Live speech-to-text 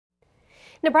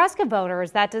Nebraska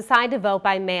voters that decide to vote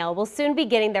by mail will soon be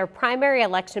getting their primary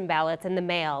election ballots in the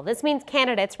mail. This means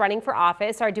candidates running for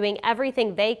office are doing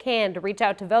everything they can to reach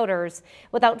out to voters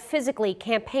without physically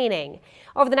campaigning.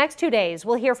 Over the next 2 days,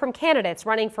 we'll hear from candidates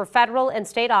running for federal and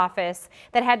state office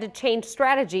that had to change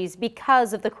strategies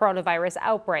because of the coronavirus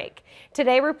outbreak.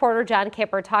 Today, reporter John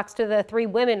Kipper talks to the 3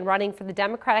 women running for the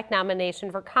Democratic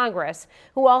nomination for Congress,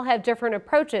 who all have different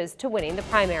approaches to winning the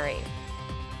primary.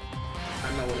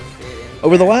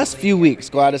 Over the last few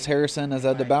weeks, Gladys Harrison has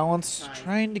had to balance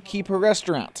trying to keep her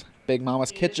restaurant, Big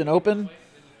Mama's Kitchen, open,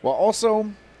 while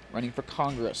also running for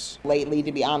Congress. Lately,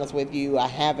 to be honest with you, I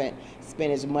haven't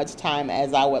spent as much time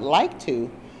as I would like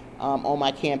to on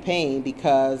my campaign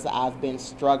because I've been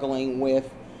struggling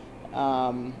with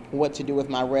what to do with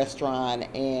my restaurant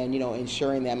and,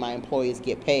 ensuring that my employees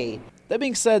get paid. That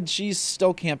being said, she's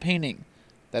still campaigning.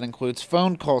 That includes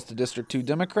phone calls to District 2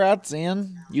 Democrats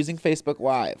and using Facebook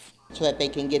Live. So that they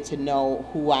can get to know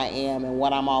who I am and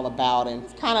what I'm all about, and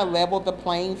kind of level the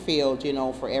playing field,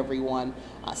 for everyone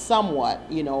somewhat.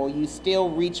 You still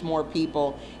reach more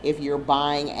people if you're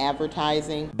buying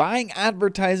advertising. Buying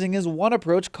advertising is one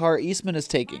approach Carr Eastman is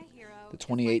taking. The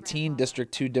 2018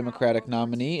 District 2 Democratic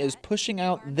nominee is pushing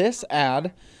out this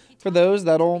ad for those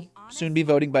that'll soon be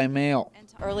voting by mail.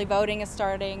 Early voting is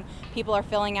starting. People are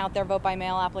filling out their vote by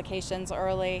mail applications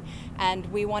early,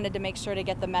 and we wanted to make sure to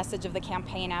get the message of the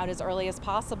campaign out as early as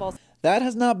possible. That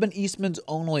has not been Eastman's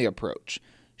only approach.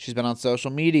 She's been on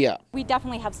social media. We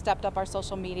definitely have stepped up our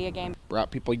social media game. Brought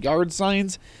people yard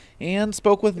signs and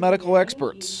spoke with medical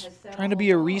experts, trying to be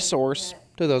a resource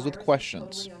to those with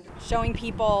questions. Showing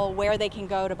people where they can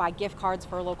go to buy gift cards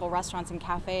for local restaurants and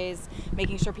cafes,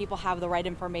 making sure people have the right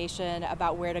information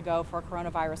about where to go for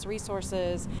coronavirus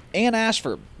resources. Ann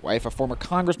Ashford, wife of former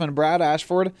Congressman Brad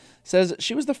Ashford, says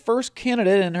she was the first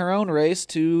candidate in her own race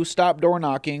to stop door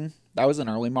knocking. That was in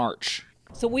early March.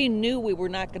 So we knew we were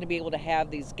not going to be able to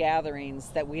have these gatherings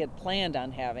that we had planned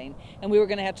on having, and we were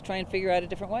going to have to try and figure out a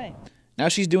different way. Now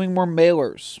she's doing more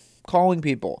mailers, calling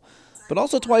people, but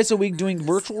also twice a week doing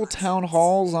virtual town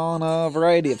halls on a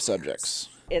variety of subjects.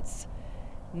 It's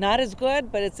not as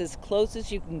good, but it's as close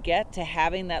as you can get to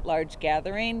having that large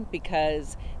gathering,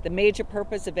 because the major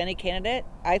purpose of any candidate,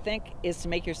 I think, is to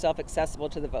make yourself accessible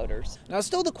to the voters. Now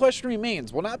still the question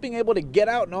remains, will not being able to get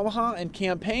out in Omaha and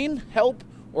campaign help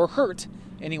or hurt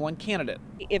any one candidate?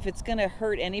 If it's going to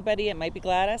hurt anybody, it might be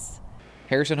Gladys.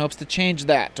 Harrison hopes to change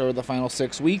that. Over the final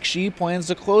 6 weeks, she plans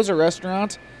to close her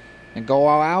restaurant and go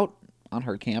all out on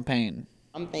her campaign.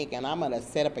 I'm thinking I'm going to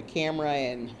set up a camera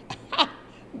and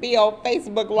be on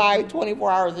Facebook Live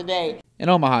 24 hours a day. In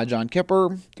Omaha, John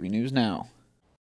Kipper, 3 News Now.